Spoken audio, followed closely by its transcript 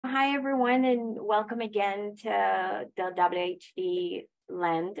Hi, everyone, and welcome again to the WHD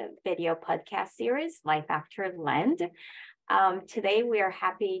Lend video podcast series, Life After Lend. Today, we are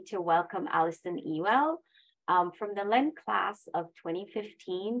happy to welcome Allison Elwell from the Lend class of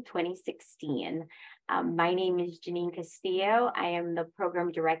 2015-2016. My name is Janine Castillo. I am the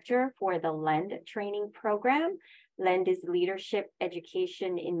program director for the Lend training program. Lend is leadership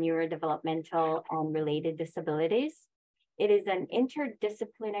education in neurodevelopmental and related disabilities. It is an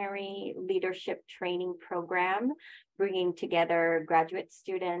interdisciplinary leadership training program, bringing together graduate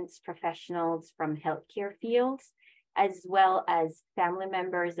students, professionals from healthcare fields, as well as family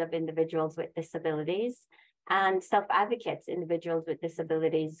members of individuals with disabilities and self-advocates, individuals with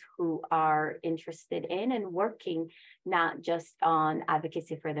disabilities who are interested in and working not just on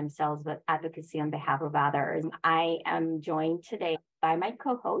advocacy for themselves, but advocacy on behalf of others. I am joined today by my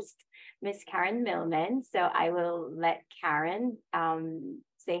co-host, Ms. Karen Millman. So I will let Karen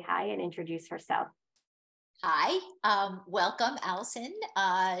say hi and introduce herself. Hi, welcome, Allison,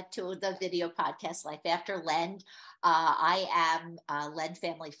 to the video podcast, Life After Lend. I am Lend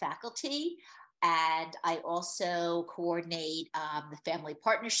family faculty, and I also coordinate the family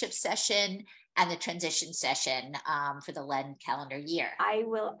partnership session and the transition session for the Lend calendar year. I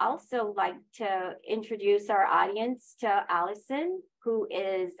will also like to introduce our audience to Allison, who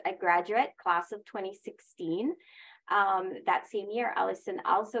is a graduate, class of 2016. That same year, Allison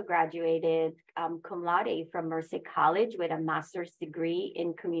also graduated cum laude from Mercy College with a master's degree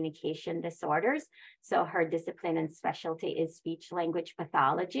in communication disorders. So her discipline and specialty is speech language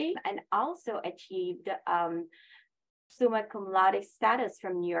pathology, and also achieved summa cum laude status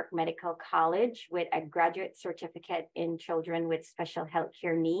from New York Medical College with a graduate certificate in children with special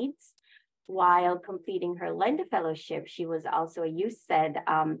healthcare needs. While completing her Lend Fellowship, she was also a USED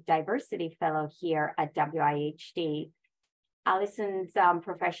Diversity Fellow here at WIHD. Allison's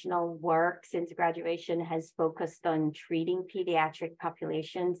professional work since graduation has focused on treating pediatric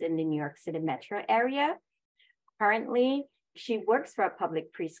populations in the New York City metro area. Currently, she works for a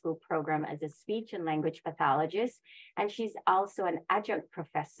public preschool program as a speech and language pathologist, and she's also an adjunct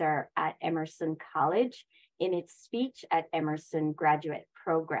professor at Emerson College in its Speech at Emerson graduate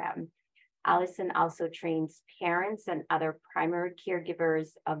program. Allison also trains parents and other primary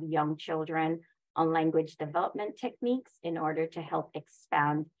caregivers of young children on language development techniques in order to help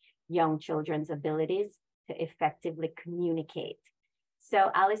expand young children's abilities to effectively communicate.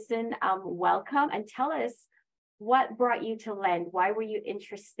 So Allison, welcome, and tell us what brought you to Lend. Why were you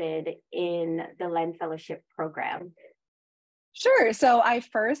interested in the Lend Fellowship program? Sure. So I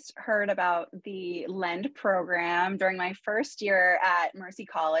first heard about the Lend program during my first year at Mercy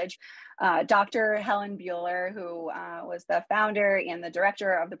College. Dr. Helen Bueller, who was the founder and the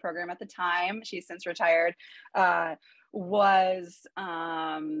director of the program at the time, she's since retired, was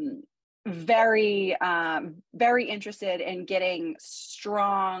very interested in getting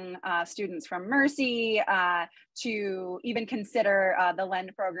strong students from Mercy to even consider the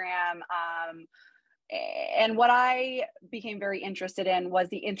Lend program. And what I became very interested in was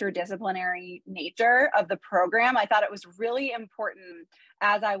the interdisciplinary nature of the program. I thought it was really important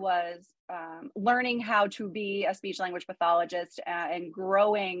as I was learning how to be a speech language pathologist and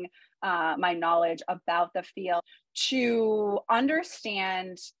growing my knowledge about the field to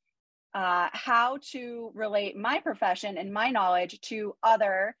understand how to relate my profession and my knowledge to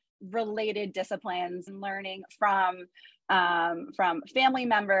other related disciplines, and learning from family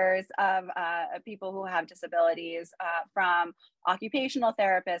members of people who have disabilities, from occupational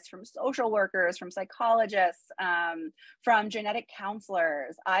therapists, from social workers, from psychologists, from genetic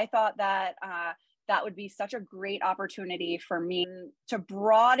counselors. I thought that that would be such a great opportunity for me to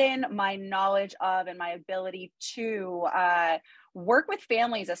broaden my knowledge of and my ability to work with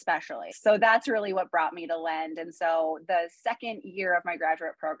families especially. So that's really what brought me to Lend. And so the second year of my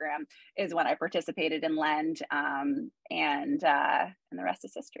graduate program is when I participated in Lend, and the rest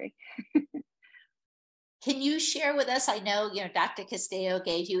is history. Can you share with us, I know, Dr. Castillo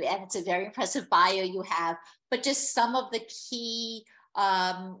gave you, and it's a very impressive bio you have, but just some of the key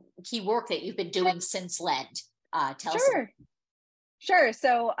work that you've been doing since Lend. Tell us. Sure.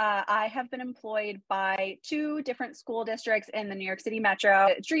 So I have been employed by 2 different school districts in the New York City metro,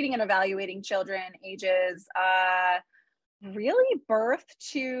 treating and evaluating children ages really birth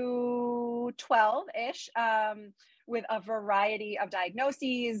to 12-ish, with a variety of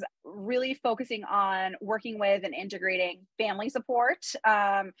diagnoses, really focusing on working with and integrating family support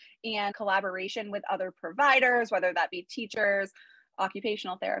and collaboration with other providers, whether that be teachers,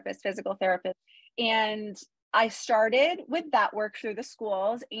 occupational therapists, physical therapists. And I started with that work through the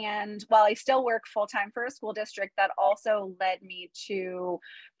schools. And while I still work full-time for a school district, that also led me to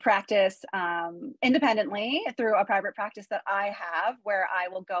practice independently through a private practice that I have, where I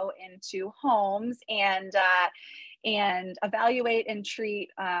will go into homes and evaluate and treat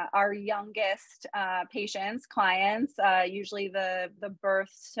our youngest patients, clients, usually the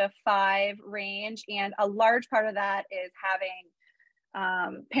birth to 5 range. And a large part of that is having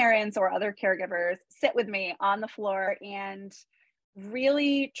parents or other caregivers sit with me on the floor and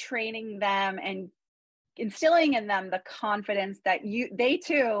really training them and instilling in them the confidence that they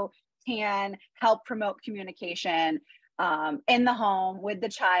too can help promote communication in the home with the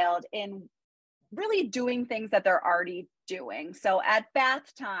child, in really doing things that they're already doing. So at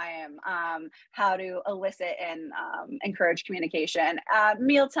bath time, how to elicit and encourage communication,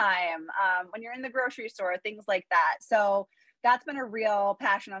 mealtime, when you're in the grocery store, things like that. So that's been a real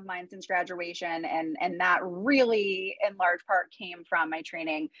passion of mine since graduation. And that really, in large part, came from my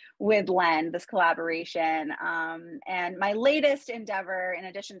training with Len, this collaboration. And my latest endeavor, in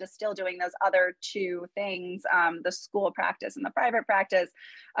addition to still doing those other 2 things, the school practice and the private practice,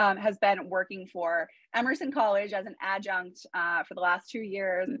 has been working for Emerson College as an adjunct for the last 2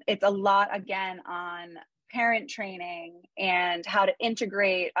 years. It's a lot, again, on parent training and how to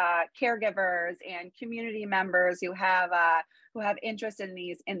integrate caregivers and community members who have interest in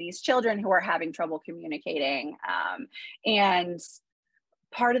these children who are having trouble communicating. And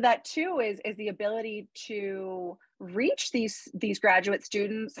part of that too is the ability to reach these graduate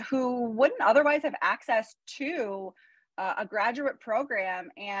students who wouldn't otherwise have access to a graduate program.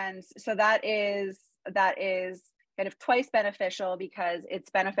 And so that is kind of twice beneficial, because it's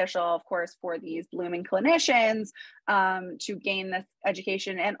beneficial, of course, for these blooming clinicians to gain this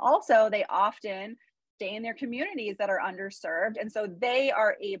education. And also they often stay in their communities that are underserved. And so they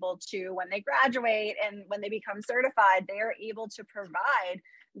are able to, when they graduate and when they become certified, they are able to provide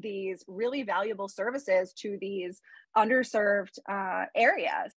these really valuable services to these underserved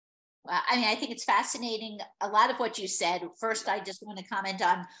areas. I mean, I think it's fascinating. A lot of what you said. First, I just want to comment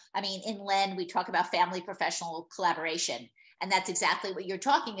on, I mean, in LEN, we talk about family professional collaboration, and that's exactly what you're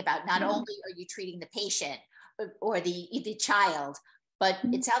talking about. Not only are you treating the patient or the child, but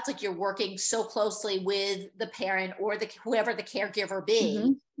it sounds like you're working so closely with the parent or whoever the caregiver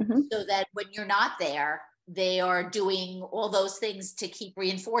be, so that when you're not there, they are doing all those things to keep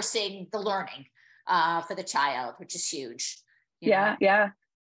reinforcing the learning for the child, which is huge. Yeah.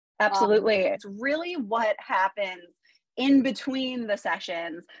 Absolutely. It's really what happens in between the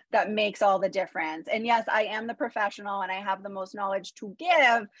sessions that makes all the difference. And yes, I am the professional and I have the most knowledge to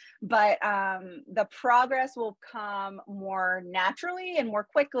give, but the progress will come more naturally and more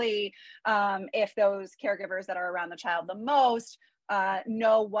quickly if those caregivers that are around the child the most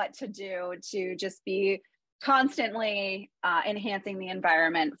know what to do to just be constantly enhancing the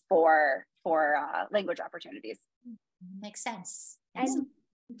environment for language opportunities. Makes sense. And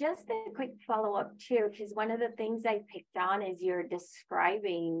just a quick follow-up too, because one of the things I picked on is you're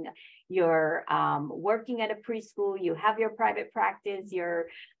describing you're working at a preschool, you have your private practice, you're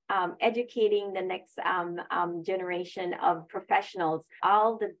educating the next generation of professionals,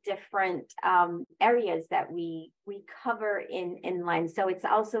 all the different areas that we cover in LEN. So it's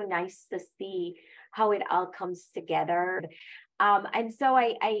also nice to see how it all comes together. And so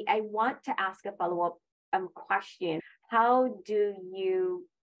I want to ask a follow-up question. How do you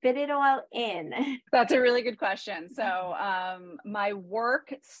fit it all in? That's a really good question. So my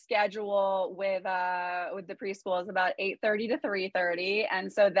work schedule with the preschool is about 8:30 to 3:30,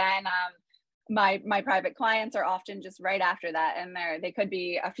 and so then my private clients are often just right after that, and they could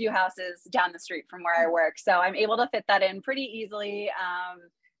be a few houses down the street from where I work. So I'm able to fit that in pretty easily.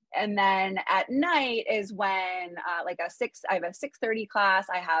 And then at night is when I have a 6:30 class,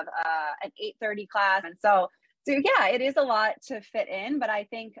 I have an 8:30 class, and so yeah, it is a lot to fit in, but I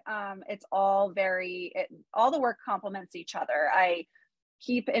think it's all all the work complements each other. I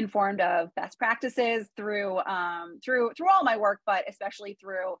keep informed of best practices through all my work, but especially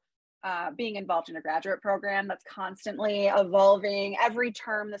through being involved in a graduate program that's constantly evolving. Every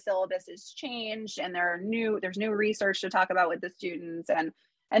term the syllabus is changed, and there's new research to talk about with the students,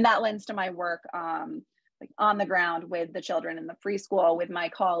 and that lends to my work on the ground with the children in the preschool, with my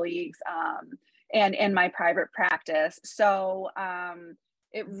colleagues, and in my private practice. So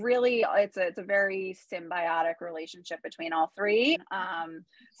it's a very symbiotic relationship between all three.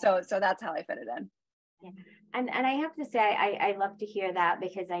 So that's how I fit it in. Yeah. And I have to say, I love to hear that,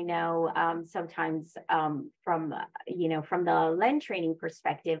 because I know sometimes from, from the LEND training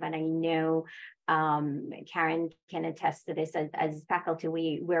perspective, and I know Karen can attest to this, as faculty,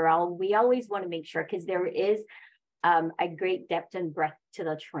 we always want to make sure, because there is a great depth and breadth to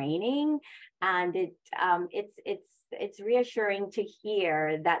the training, and it's reassuring to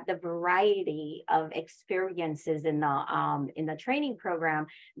hear that the variety of experiences in the training program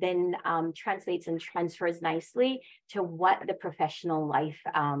then translates and transfers nicely to what the professional life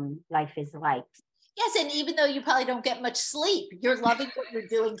is like. Yes, and even though you probably don't get much sleep, you're loving what you're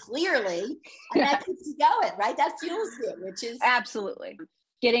doing clearly, and that keeps you going, right? That fuels you, which is absolutely.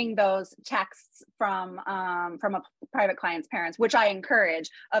 Getting those texts from a private client's parents, which I encourage,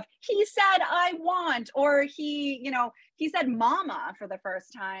 of he said I want, or he said mama for the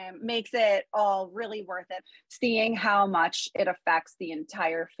first time, makes it all really worth it. Seeing how much it affects the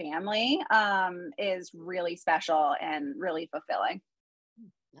entire family is really special and really fulfilling.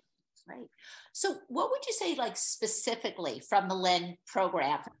 Right. So what would you say, like specifically from the LEND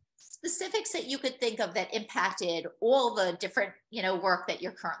program, specifics that you could think of that impacted all the different, work that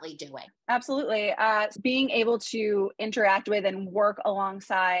you're currently doing? Absolutely. Being able to interact with and work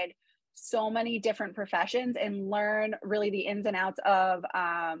alongside so many different professions and learn really the ins and outs of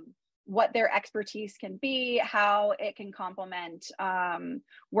what their expertise can be, how it can complement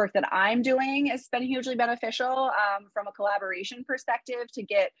work that I'm doing, has been hugely beneficial from a collaboration perspective,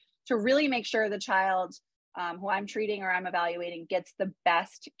 to really make sure the child who I'm treating or I'm evaluating gets the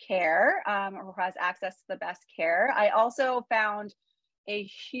best care, or has access to the best care. I also found a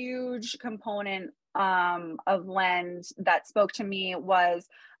huge component of LEND that spoke to me was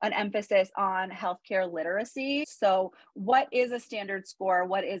an emphasis on healthcare literacy. So what is a standard score?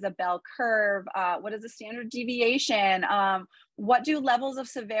 What is a bell curve? What is a standard deviation? What do levels of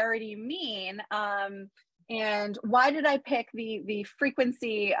severity mean? And why did I pick the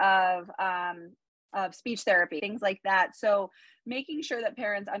frequency of speech therapy, things like that. So making sure that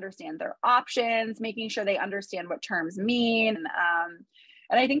parents understand their options, making sure they understand what terms mean.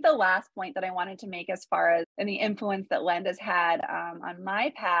 And I think the last point that I wanted to make, as far as any influence that LEND has had on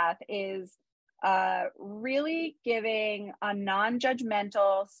my path, is really giving a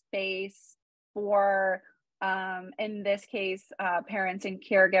non-judgmental space for in this case, parents and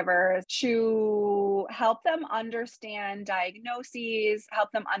caregivers, to help them understand diagnoses,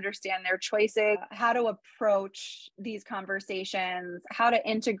 help them understand their choices, how to approach these conversations, how to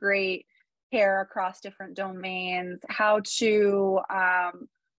integrate care across different domains, how to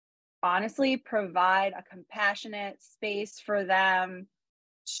honestly provide a compassionate space for them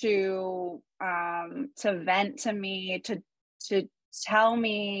to vent to me, to tell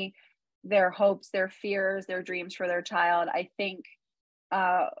me their hopes, their fears, their dreams for their child, I think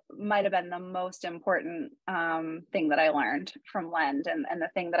might have been the most important thing that I learned from LEND, and the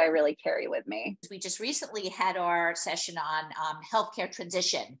thing that I really carry with me. We just recently had our session on healthcare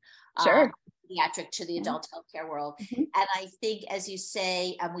transition. Sure. Pediatric to the adult healthcare world. Mm-hmm. And I think, as you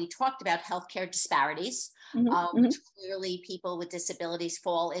say, we talked about healthcare disparities, which clearly people with disabilities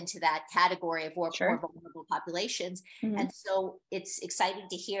fall into that category of more vulnerable populations. And so it's exciting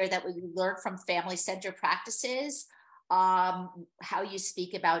to hear that what you learn from family-centered practices, how you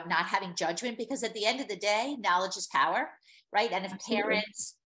speak about not having judgment, because at the end of the day, knowledge is power, right? And if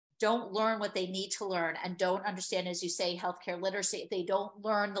parents don't learn what they need to learn and don't understand, as you say, healthcare literacy, if they don't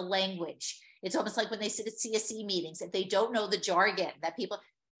learn the language, it's almost like when they sit at CSE meetings, if they don't know the jargon that people,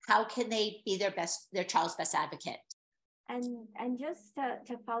 how can they be their child's best advocate? And just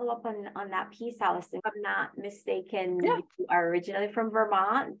to follow up on that piece, Allison, if I'm not mistaken, you are originally from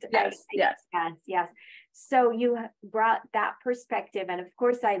Vermont. Yes. So you brought that perspective. And of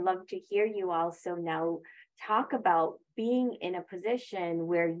course, I love to hear you also now talk about being in a position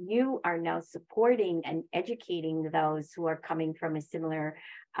where you are now supporting and educating those who are coming from a similar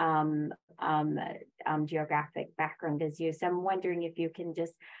geographic background as you. So I'm wondering if you can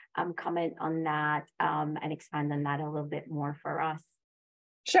just comment on that and expand on that a little bit more for us.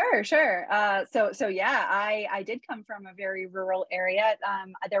 Sure. So yeah, I did come from a very rural area.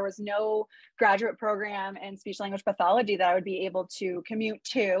 There was no graduate program in speech language pathology that I would be able to commute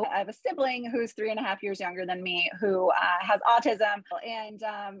to. I have a sibling who's 3.5 years younger than me who has autism. And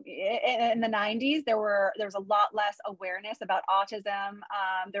in the 90s, there was a lot less awareness about autism.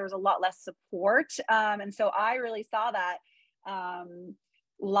 There was a lot less support. And so I really saw that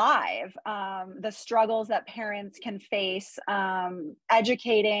live, the struggles that parents can face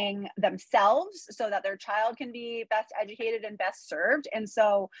educating themselves so that their child can be best educated and best served. And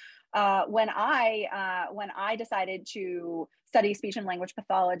so when I decided to study speech and language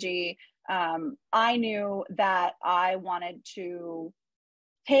pathology, I knew that I wanted to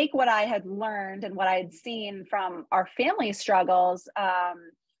take what I had learned and what I had seen from our family struggles,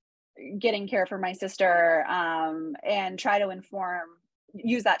 getting care for my sister, and try to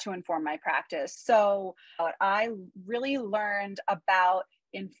use that to inform my practice. So I really learned about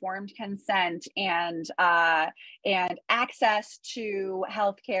informed consent and access to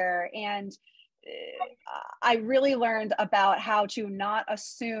healthcare, and I really learned about how to not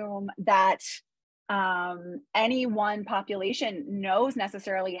assume that any one population knows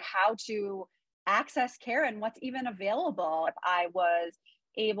necessarily how to access care and what's even available. If I was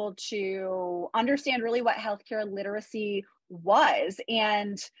able to understand really what healthcare literacy was,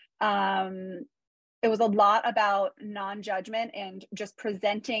 and it was a lot about non-judgment and just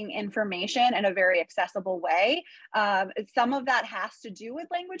presenting information in a very accessible way. Some of that has to do with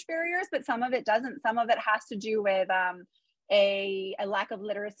language barriers, but some of it doesn't. Some of it has to do with a lack of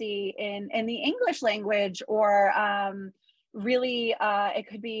literacy in the English language, or really it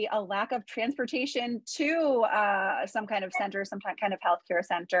could be a lack of transportation to some kind of center, some kind of healthcare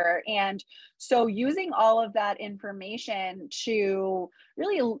center. And so using all of that information to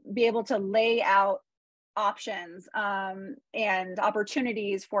really be able to lay out options and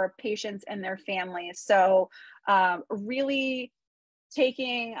opportunities for patients and their families. So really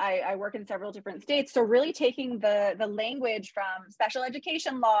taking, I work in several different states, so really taking the language from special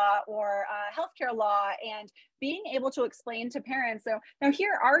education law or healthcare law and being able to explain to parents, so now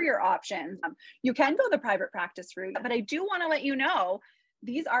here are your options. You can go the private practice route, but I do want to let you know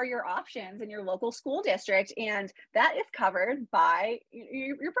these are your options in your local school district, and that is covered by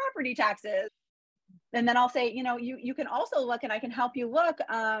your property taxes. And then I'll say, you can also look, and I can help you look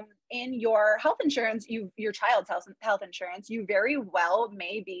in your health insurance, your child's health insurance, you very well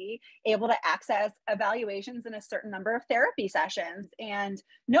may be able to access evaluations in a certain number of therapy sessions. And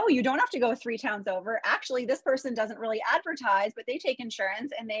no, you don't have to go 3 towns over. Actually, this person doesn't really advertise, but they take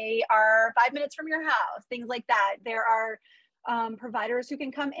insurance and they are 5 minutes from your house, things like that. There are providers who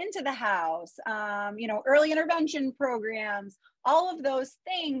can come into the house, early intervention programs, all of those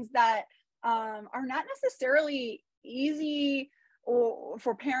things that are not necessarily easy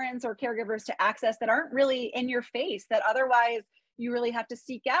for parents or caregivers to access, that aren't really in your face, that otherwise you really have to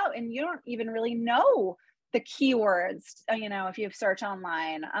seek out, and you don't even really know the keywords, if you search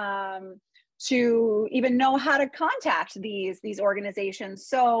online, to even know how to contact these organizations.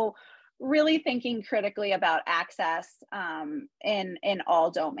 So really thinking critically about access in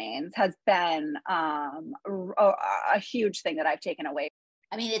all domains has been a huge thing that I've taken away.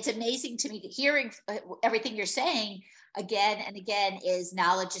 I mean, it's amazing to me hearing everything you're saying again and again. Is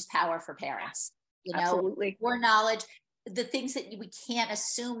knowledge is power for parents. Absolutely. More knowledge, the things that we can't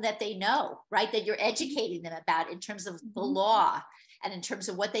assume that they know, right? That you're educating them about in terms of the law and in terms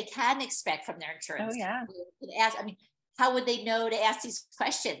of what they can expect from their insurance. Oh, yeah. How would they know to ask these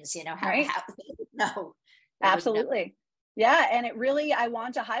questions? Right. How would they know? Absolutely. Yeah. And I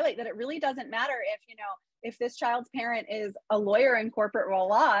want to highlight that it really doesn't matter if this child's parent is a lawyer in corporate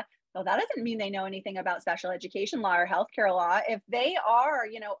law. Well, that doesn't mean they know anything about special education law or healthcare law. If they are,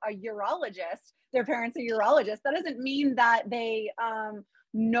 a urologist, their parents are urologists, that doesn't mean that they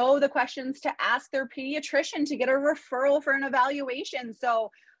know the questions to ask their pediatrician to get a referral for an evaluation. So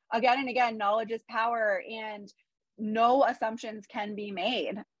again and again, knowledge is power, and no assumptions can be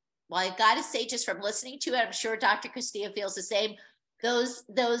made. Well, I got to say, just from listening to it, I'm sure Dr. Castillo feels the same. Those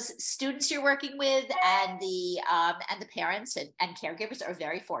students you're working with and the parents and caregivers are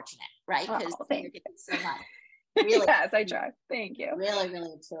very fortunate, right? Because they're getting so much. Really, yes, I try. Thank you. Really,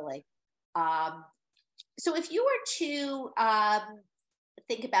 really, truly. So if you were to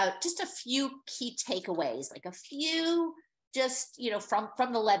think about just a few key takeaways, like a few, just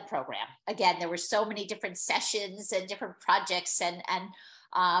from the lead program. Again, there were so many different sessions and different projects and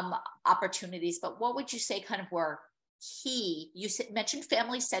opportunities, but what would you say kind of were key? You mentioned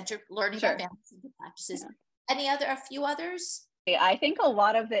family-centered learning about family-centered practices. Yeah. A few others? I think a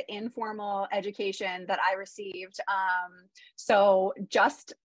lot of the informal education that I received, so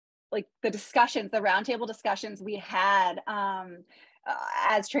just like the roundtable discussions we had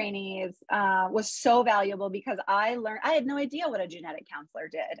as trainees was so valuable, because I had no idea what a genetic counselor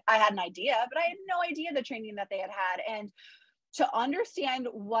did. I had an idea, but I had no idea the training that they had. And to understand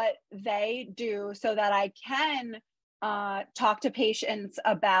what they do so that I can talk to patients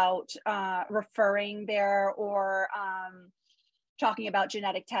about referring there, or talking about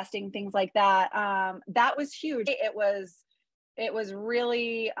genetic testing, things like that. That was huge. It was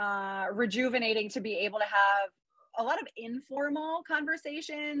really rejuvenating to be able to have a lot of informal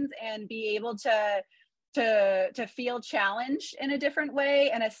conversations and be able to to feel challenged in a different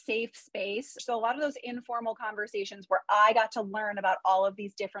way and a safe space. So a lot of those informal conversations where I got to learn about all of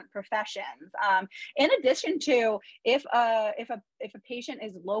these different professions. In addition to if a patient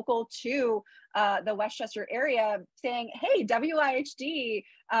is local to the Westchester area, saying, hey, WIHD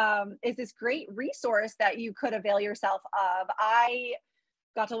is this great resource that you could avail yourself of. I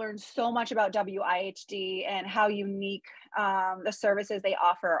got to learn so much about WIHD and how unique the services they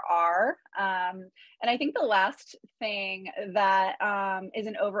offer are. And I think the last thing that is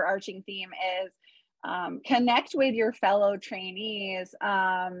an overarching theme is connect with your fellow trainees,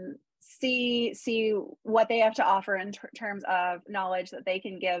 see what they have to offer in terms of knowledge that they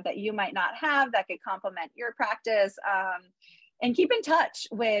can give that you might not have, that could complement your practice, and keep in touch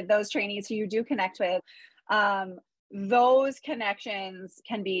with those trainees who you do connect with. Those connections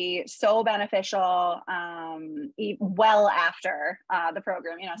can be so beneficial well after the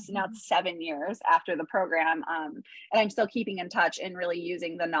program. So now it's 7 years after the program, and I'm still keeping in touch and really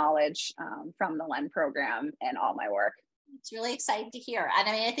using the knowledge from the LEND program in all my work. It's really exciting to hear. And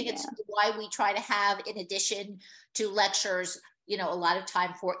I mean, I think it's why we try to have, in addition to lectures, a lot of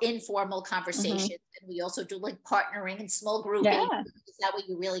time for informal conversations. And we also do like partnering and small grouping. That way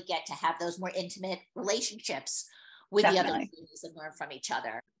you really get to have those more intimate relationships with the other students and learn from each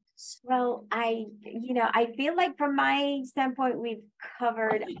other. Well, I feel like from my standpoint, we've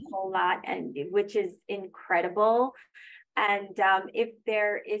covered a whole lot, and which is incredible. And if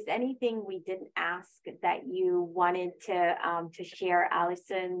there is anything we didn't ask that you wanted to share,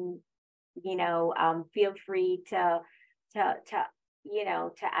 Allison, feel free to add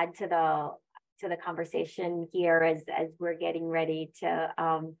to the conversation here as we're getting ready to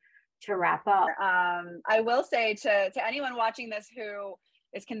wrap up. I will say to anyone watching this who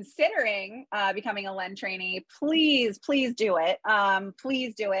is considering becoming a LEND trainee, please do it.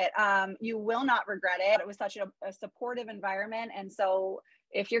 Please do it. You will not regret it. It was such a supportive environment. And so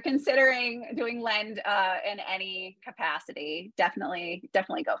if you're considering doing LEND in any capacity, definitely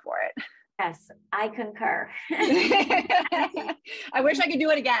go for it. Yes, I concur. I wish I could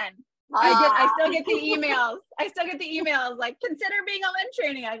do it again. I still get the emails. Like, consider being a LEND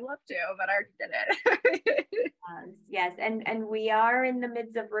trainee. I'd love to, but I already did it. Yes, and we are in the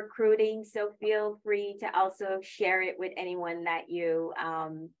midst of recruiting, so feel free to also share it with anyone that you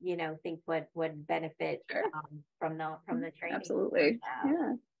think would benefit from the training. Absolutely.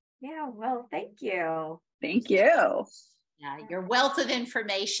 Yeah. Well, thank you. Thank you. Yeah, your wealth of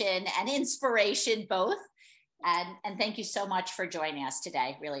information and inspiration both. And thank you so much for joining us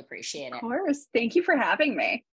today. Really appreciate it. Of course. Thank you for having me.